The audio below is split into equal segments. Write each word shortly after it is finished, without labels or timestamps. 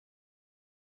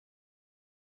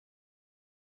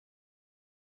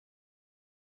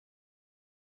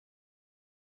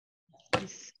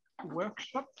this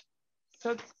workshop,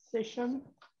 third session,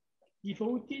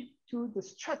 devoted to the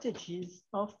strategies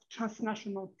of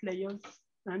transnational players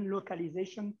and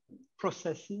localization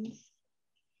processes.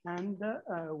 And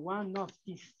one of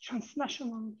these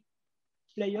transnational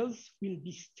players will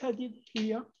be studied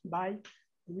here by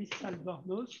Luis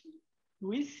Albornoz.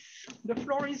 Luis, the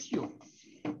floor is yours.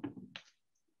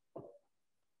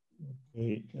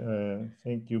 Okay,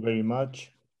 thank you very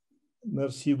much.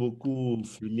 Merci beaucoup,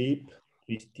 Philippe,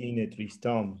 Christine et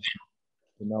Tristan,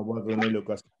 de m'avoir donné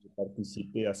l'occasion de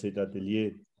participer à cet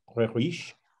atelier très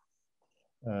riche.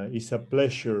 It's a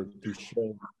pleasure to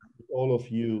share with all of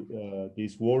you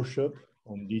this workshop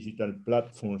on digital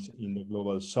platforms in the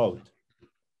Global South.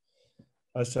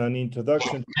 As an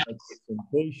introduction to my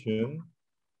presentation,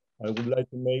 I would like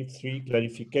to make three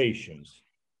clarifications.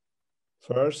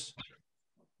 First,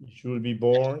 it should be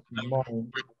borne in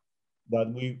mind that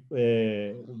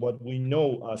what we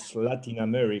know as Latin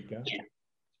America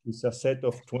is a set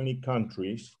of 20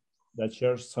 countries that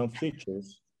share some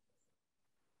features,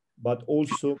 but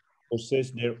also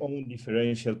possess their own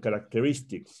differential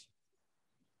characteristics.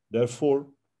 Therefore,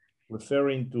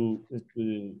 referring to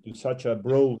such a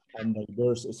broad and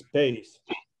diverse space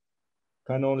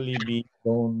can only be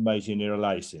done by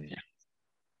generalizing.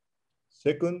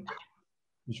 Second,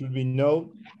 it should be noted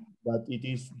that it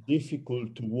is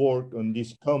difficult to work on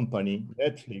this company,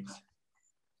 Netflix,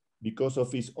 because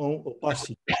of its own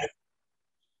opacity.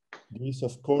 This,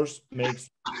 of course, makes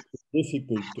it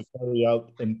difficult to carry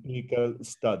out empirical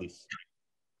studies.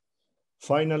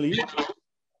 Finally,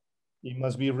 it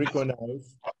must be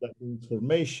recognized that the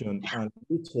information and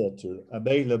literature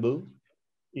available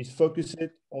is focused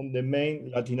on the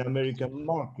main Latin American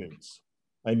markets.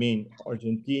 I mean,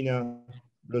 Argentina,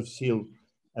 Brazil,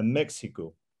 and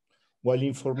Mexico, while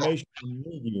information in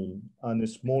medium and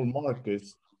small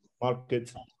markets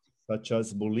such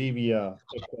as Bolivia,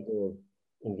 Ecuador,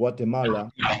 or Guatemala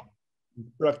is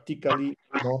practically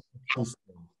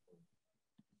non-existent.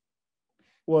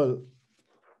 Well,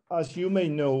 as you may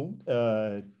know,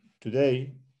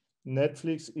 today,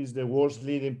 Netflix is the world's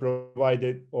leading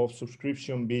provider of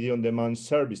subscription video on demand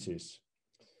services.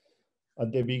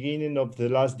 At the beginning of the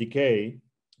last decade,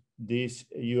 this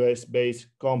US-based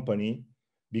company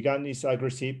began its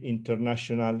aggressive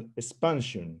international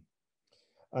expansion.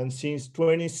 And since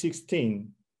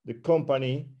 2016, the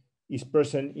company is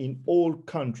present in all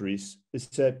countries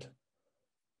except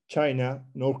China,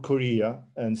 North Korea,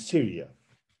 and Syria.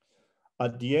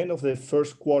 At the end of the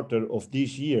first quarter of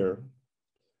this year,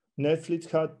 Netflix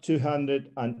had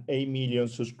 208 million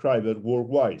subscribers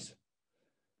worldwide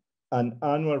and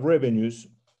annual revenues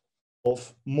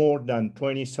of more than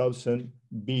 $20,000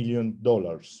 billion.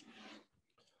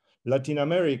 Latin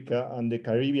America and the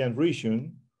Caribbean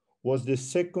region was the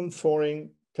second foreign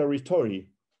territory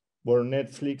where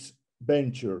Netflix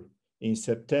ventured in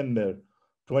September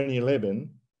 2011,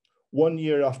 1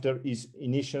 year after its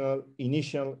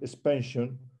initial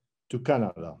expansion to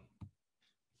Canada.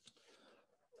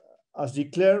 As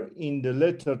declared in the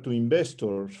letter to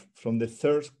investors from the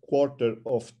third quarter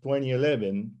of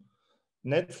 2011,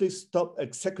 Netflix top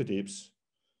executives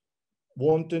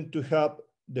wanted to have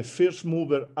the first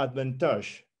mover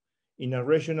advantage in a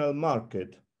regional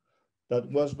market that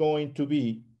was going to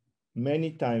be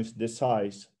many times the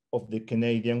size of the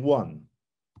Canadian one.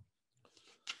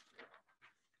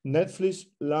 Netflix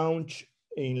launch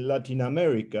in Latin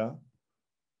America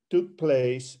took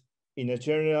place in a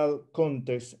general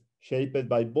context shaped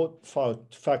by both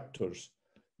factors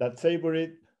that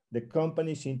favored the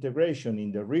company's integration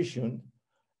in the region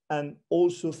and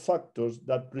also factors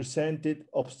that presented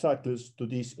obstacles to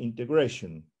this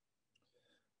integration.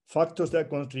 Factors that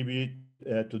contribute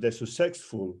to the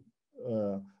successful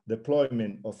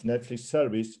deployment of Netflix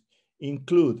service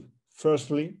include,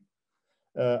 firstly,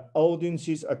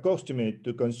 audiences accustomed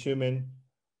to consuming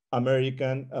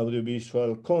American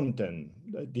audiovisual content.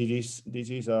 This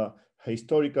is a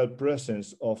historical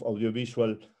presence of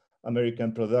audiovisual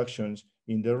American productions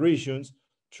in the regions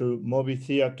through movie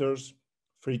theaters,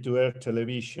 free-to-air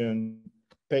television,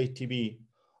 pay TV,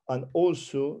 and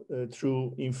also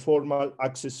through informal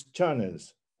access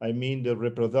channels. I mean the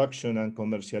reproduction and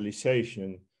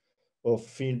commercialization of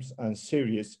films and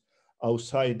series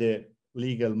outside the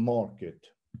legal market.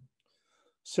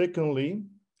 Secondly,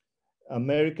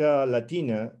 America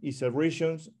Latina is a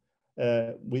region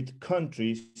with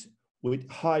countries with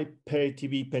high pay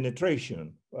TV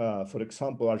penetration. For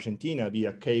example, Argentina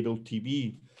via cable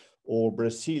TV or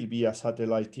Brazil via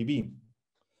satellite TV.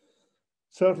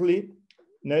 Thirdly,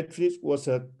 Netflix was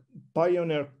a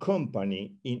pioneer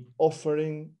company in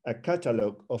offering a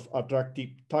catalog of attractive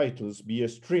titles via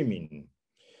streaming.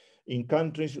 In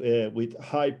countries with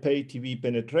high pay TV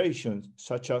penetration,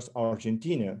 such as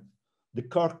Argentina, the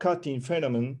cord-cutting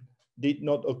phenomenon did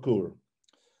not occur.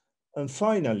 And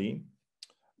finally,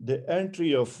 the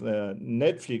entry of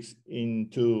Netflix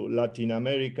into Latin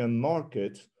American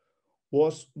markets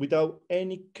was without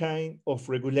any kind of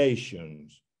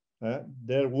regulations.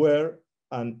 There were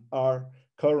and are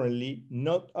currently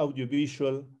not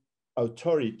audiovisual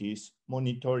authorities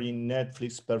monitoring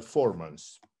Netflix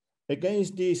performance.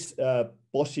 Against these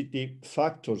positive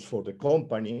factors for the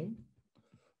company,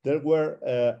 there were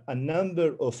a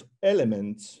number of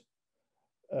elements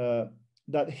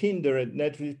that hindered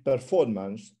Netflix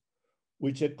performance,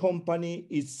 which the company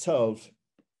itself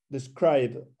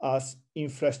described as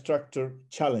infrastructure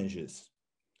challenges.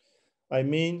 I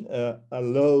mean, a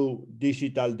low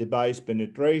digital device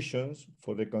penetrations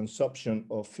for the consumption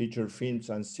of feature films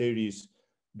and series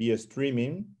via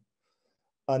streaming,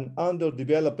 an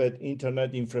underdeveloped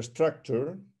internet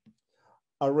infrastructure,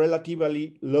 a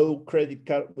relatively low credit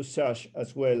card usage,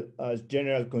 as well as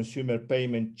general consumer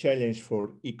payment challenge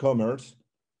for e-commerce,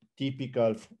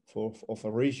 typical of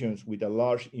regions with a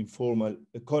large informal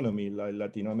economy like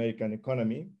Latin American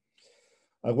economy,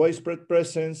 a widespread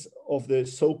presence of the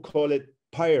so-called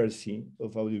piracy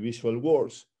of audiovisual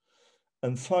works,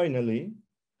 and finally,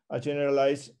 a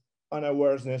generalized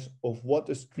unawareness of what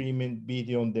a streaming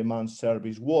video on demand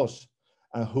service was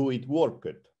and who it worked.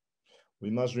 We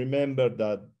must remember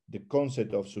that the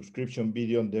concept of subscription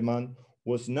video on demand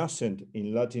was nascent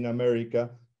in Latin America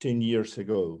 10 years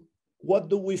ago. What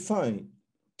do we find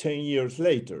 10 years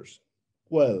later?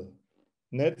 Well,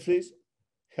 Netflix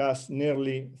has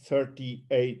nearly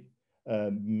 38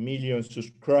 million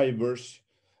subscribers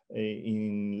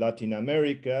in Latin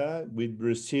America, with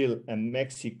Brazil and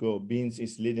Mexico being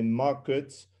its leading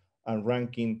markets and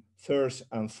ranking third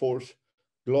and fourth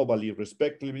globally,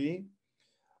 respectively.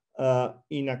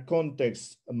 In a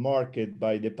context marked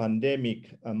by the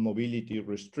pandemic and mobility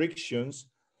restrictions,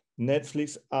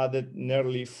 Netflix added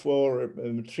nearly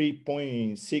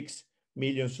 3.6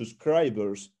 million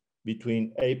subscribers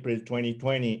between April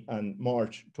 2020 and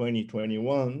March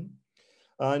 2021.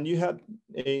 And you have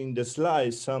in the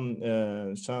slide some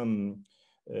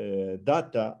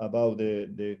data about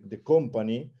the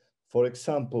company. For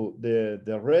example,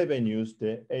 the revenues,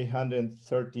 the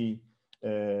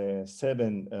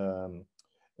 837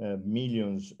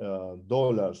 millions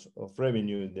dollars of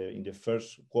revenue in the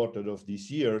first quarter of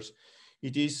this year,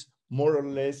 it is more or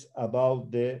less about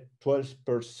the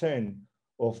 12%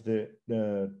 of the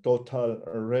total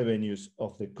revenues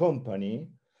of the company.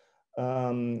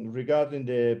 Regarding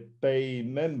the pay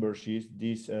memberships,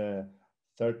 this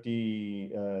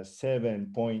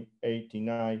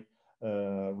 37.89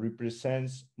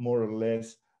 represents more or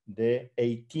less the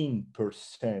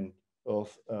 18%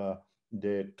 of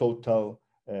the total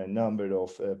number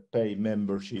of pay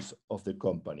memberships of the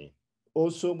company.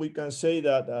 Also, we can say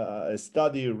that a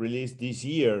study released this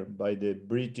year by the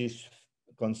British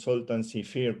consultancy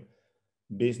firm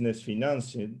Business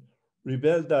Financing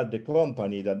revealed that the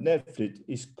company, that Netflix,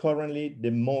 is currently the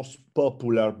most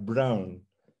popular brand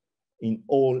in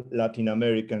all Latin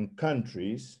American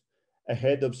countries,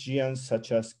 ahead of giants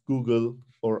such as Google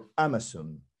or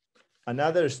Amazon.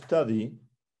 Another study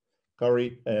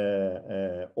carried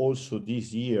also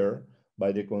this year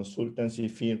by the consultancy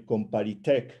firm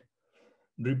Comparitech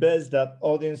reveals that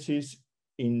audiences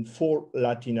in 4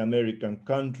 Latin American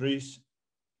countries,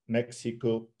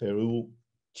 Mexico, Peru,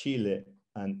 Chile,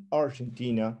 and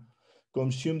Argentina,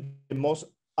 consume the most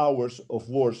hours of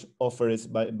works offered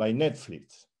by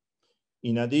Netflix.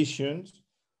 In addition,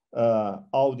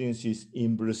 audiences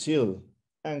in Brazil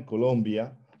and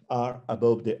Colombia are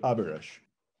above the average.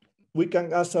 We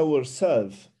can ask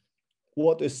ourselves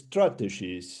what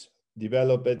strategies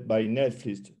developed by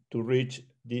Netflix to reach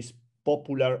this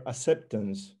popular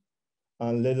acceptance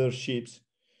and leaderships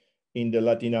in the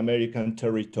Latin American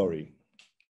territory.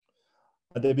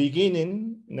 At the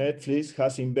beginning, Netflix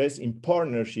has invested in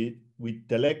partnership with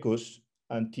telecos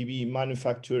and TV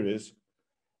manufacturers,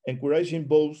 encouraging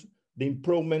both the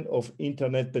improvement of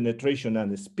internet penetration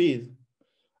and speed,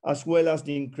 as well as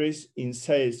the increase in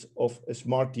sales of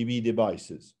smart TV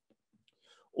devices.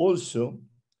 Also,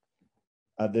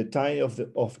 at the time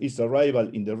of its arrival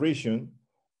in the region,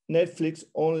 Netflix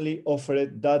only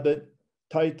offered dubbed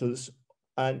titles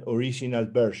and original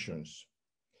versions.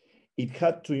 It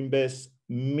had to invest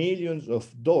millions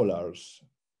of dollars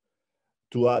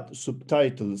to add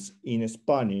subtitles in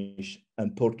Spanish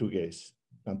and Portuguese.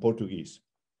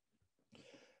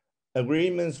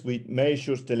 Agreements with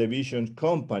major television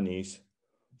companies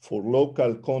for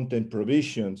local content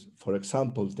provisions, for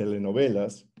example,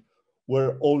 telenovelas,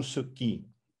 were also key.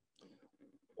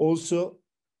 Also,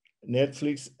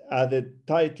 Netflix added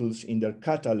titles in their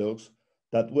catalogs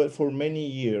that were for many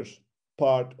years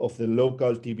part of the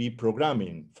local TV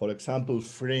programming, for example,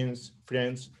 Friends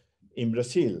in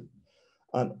Brazil,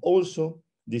 and also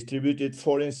distributed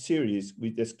foreign series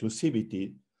with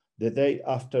exclusivity the day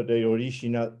after their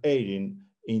original airing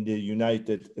in the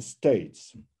United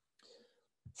States.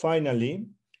 Finally,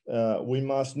 we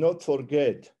must not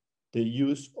forget the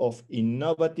use of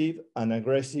innovative and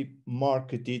aggressive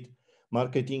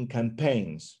marketing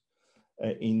campaigns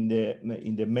in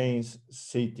the main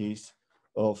cities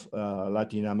of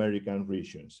Latin American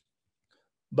regions.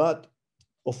 But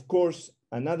of course,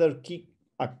 another key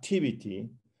activity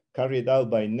carried out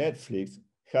by Netflix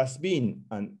has been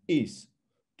and is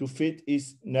to feed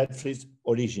its Netflix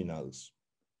originals.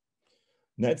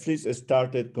 Netflix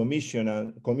started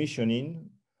commissioning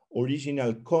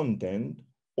original content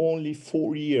only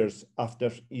 4 years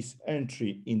after its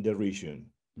entry in the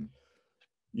region.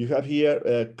 You have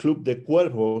here Club de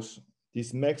Cuervos.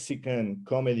 This Mexican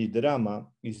comedy drama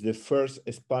is the first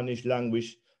Spanish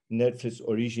language Netflix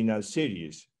original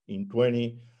series in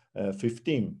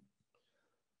 2015.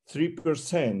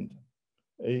 3%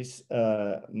 is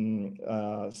a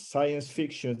science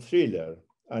fiction thriller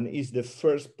and is the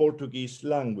first Portuguese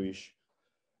language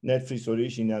Netflix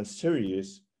original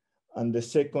series and the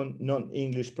second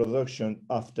non-English production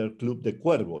after Club de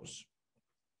Cuervos.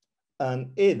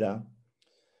 And Eda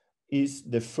is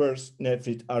the first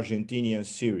Netflix Argentinian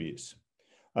series.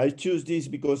 I choose this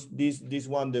because this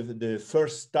one, the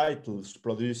first titles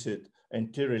produced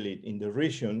entirely in the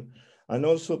region, and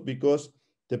also because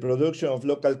the production of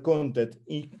local content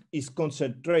is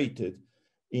concentrated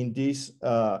in these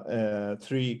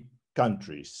 3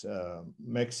 countries,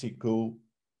 Mexico,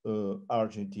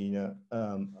 Argentina,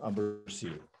 and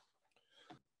Brazil.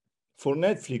 For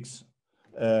Netflix,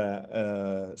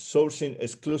 sourcing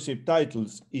exclusive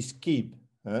titles is key.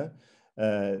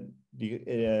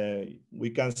 We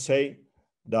can say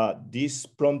that this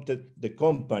prompted the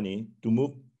company to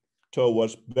move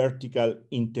towards vertical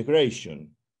integration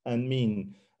and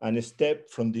mean a step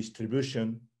from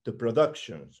distribution to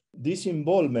productions. This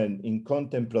involvement in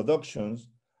content productions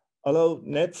allowed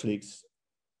Netflix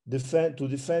to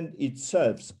defend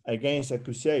itself against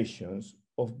accusations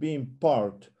of being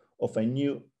part of a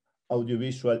new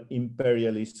audiovisual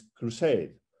imperialist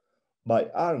crusade by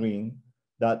arguing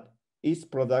that its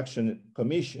production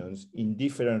commissions in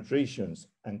different regions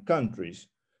and countries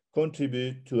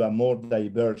contribute to a more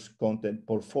diverse content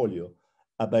portfolio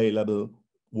available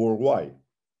worldwide.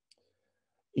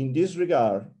 In this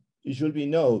regard, it should be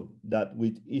noted that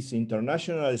with its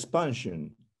international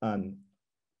expansion and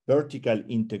vertical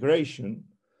integration,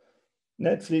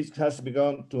 Netflix has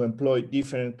begun to employ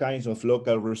different kinds of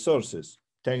local resources,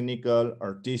 technical,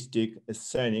 artistic,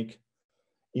 scenic,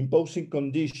 imposing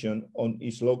conditions on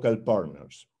its local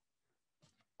partners.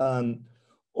 And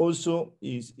also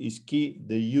is key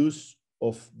the use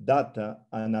of data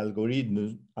and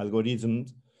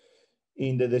algorithms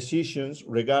in the decisions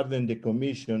regarding the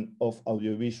commission of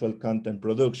audiovisual content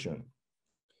production.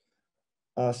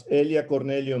 As Elia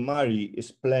Cornelio Mari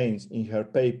explains in her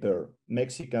paper,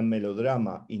 Mexican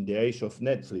Melodrama in the Age of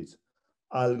Netflix,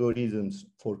 Algorithms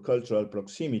for Cultural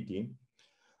Proximity,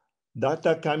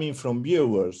 data coming from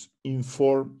viewers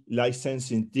inform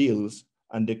licensing deals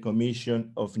and the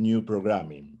commission of new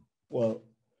programming. Well,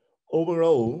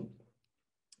 overall,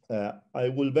 I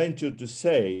will venture to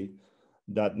say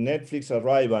that Netflix's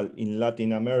arrival in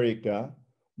Latin America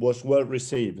was well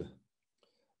received,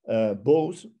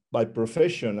 both by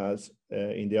professionals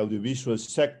in the audiovisual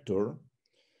sector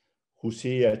who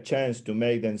see a chance to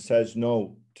make themselves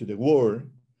known to the world,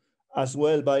 as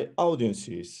well by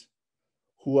audiences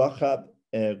who have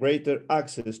greater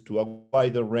access to a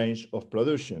wider range of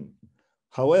production.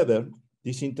 However,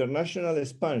 this international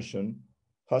expansion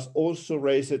has also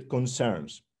raised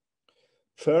concerns.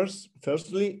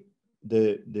 Firstly,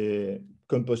 the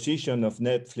composition of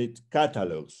Netflix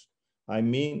catalogs. I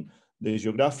mean, the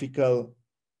geographical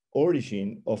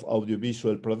origin of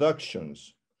audiovisual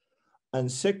productions.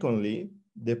 And secondly,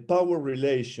 the power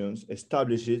relations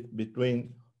established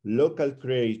between local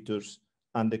creators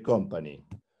and the company.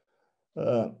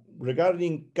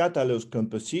 Regarding catalog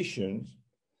compositions,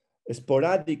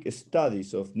 sporadic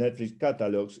studies of Netflix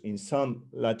catalogs in some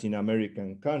Latin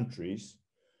American countries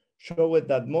showed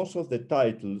that most of the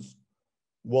titles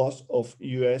was of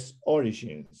US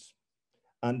origins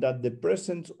and that the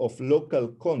presence of local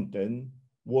content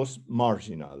was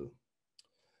marginal.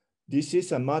 This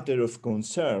is a matter of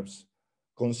concern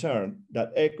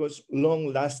that echoes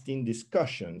long-lasting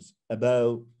discussions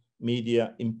about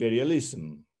media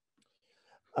imperialism.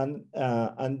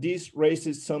 And this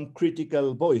raises some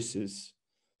critical voices.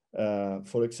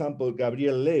 For example,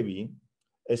 Gabriel Levy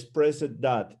expressed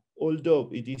that although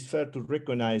it is fair to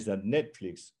recognize that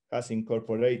Netflix has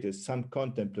incorporated some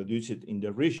content produced in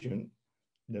the region,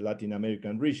 the Latin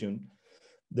American region,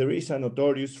 there is a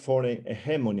notorious foreign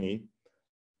hegemony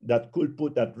that could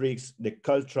put at risk the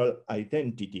cultural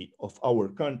identity of our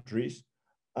countries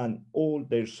and all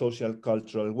their social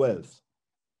cultural wealth.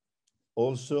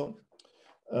 Also,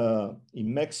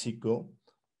 in Mexico,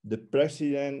 the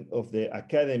president of the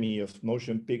Academy of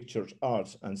Motion Pictures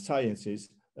Arts and Sciences,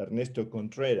 Ernesto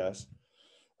Contreras,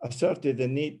 asserted the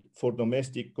need for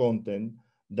domestic content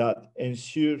that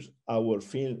ensures our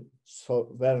film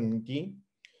sovereignty,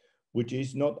 which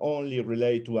is not only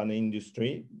related to an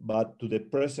industry, but to the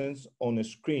presence on a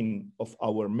screen of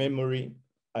our memory,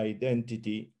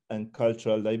 identity, and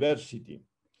cultural diversity,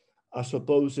 as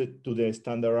opposed to the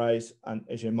standardized and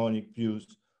hegemonic views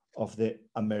of the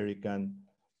American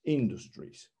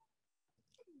industries.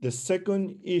 The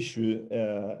second issue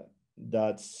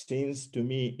that seems to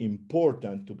me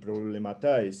important to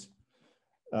problematize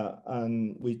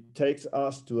and which takes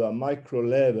us to a micro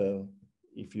level,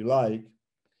 if you like,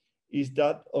 is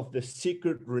that of the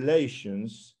secret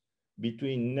relations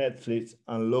between Netflix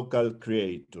and local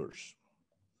creators.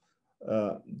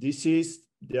 This is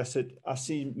the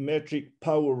asymmetric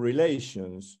power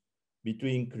relations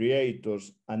between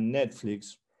creators and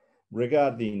Netflix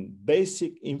regarding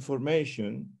basic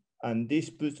information and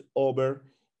disputes over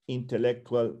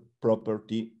intellectual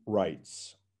property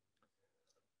rights.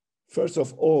 First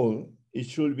of all, it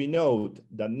should be noted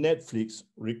that Netflix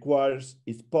requires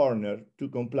its partner to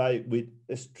comply with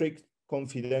strict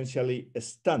confidentiality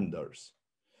standards,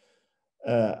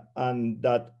 and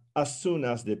that as soon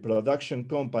as the production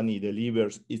company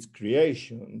delivers its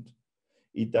creation,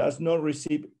 it does not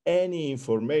receive any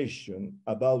information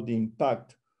about the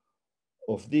impact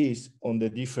of this on the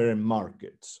different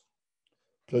markets.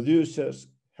 Producers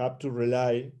have to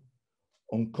rely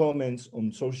on comments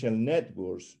on social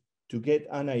networks to get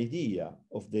an idea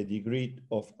of the degree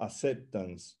of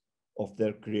acceptance of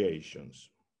their creations.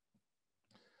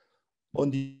 On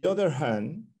the other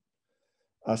hand,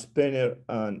 as Penner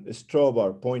and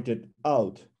Strobar pointed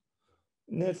out,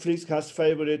 Netflix has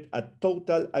favored a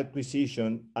total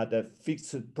acquisition at a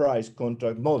fixed price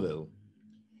contract model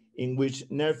in which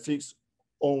Netflix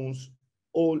owns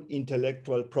all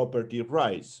intellectual property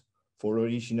rights for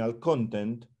original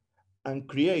content and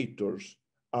creators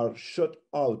are shut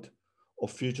out of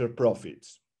future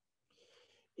profits.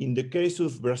 In the case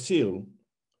of Brazil,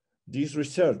 these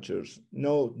researchers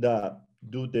know that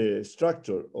due to the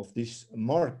structure of this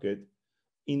market,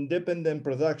 independent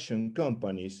production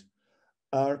companies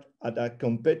are at a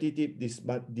competitive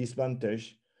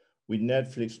disadvantage with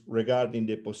Netflix regarding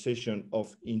the possession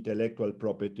of intellectual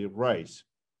property rights.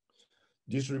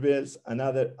 This reveals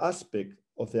another aspect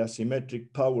of the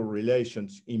asymmetric power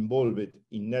relations involved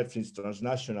in Netflix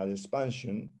transnational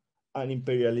expansion and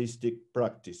imperialistic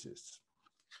practices.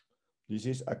 This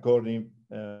is according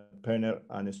to Penner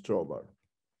and Strobar.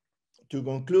 To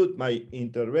conclude my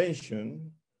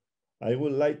intervention, I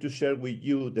would like to share with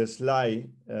you the slide,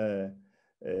 the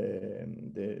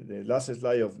last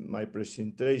slide of my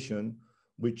presentation,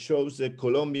 which shows the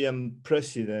Colombian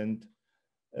president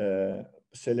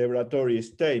celebratory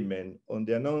statement on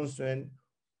the announcement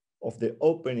of the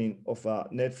opening of a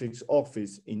Netflix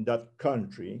office in that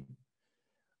country.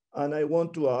 And I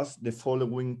want to ask the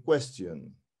following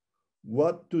question: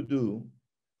 what to do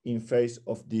in face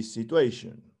of this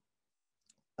situation?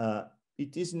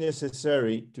 It is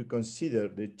necessary to consider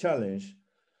the challenge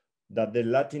that the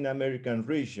Latin American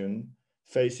region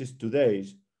faces today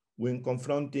when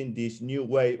confronting this new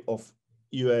wave of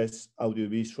US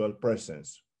audiovisual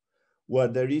presence, where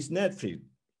there is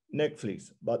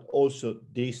Netflix, but also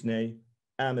Disney,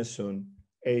 Amazon,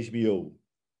 HBO.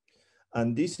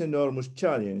 And this enormous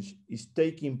challenge is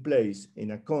taking place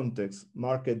in a context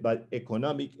marked by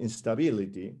economic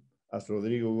instability, as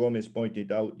Rodrigo Gomez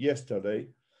pointed out yesterday,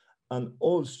 and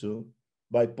also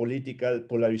by political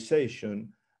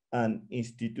polarization and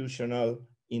institutional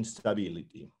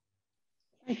instability.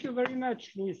 Thank you very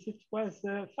much, Luis. It was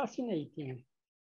fascinating.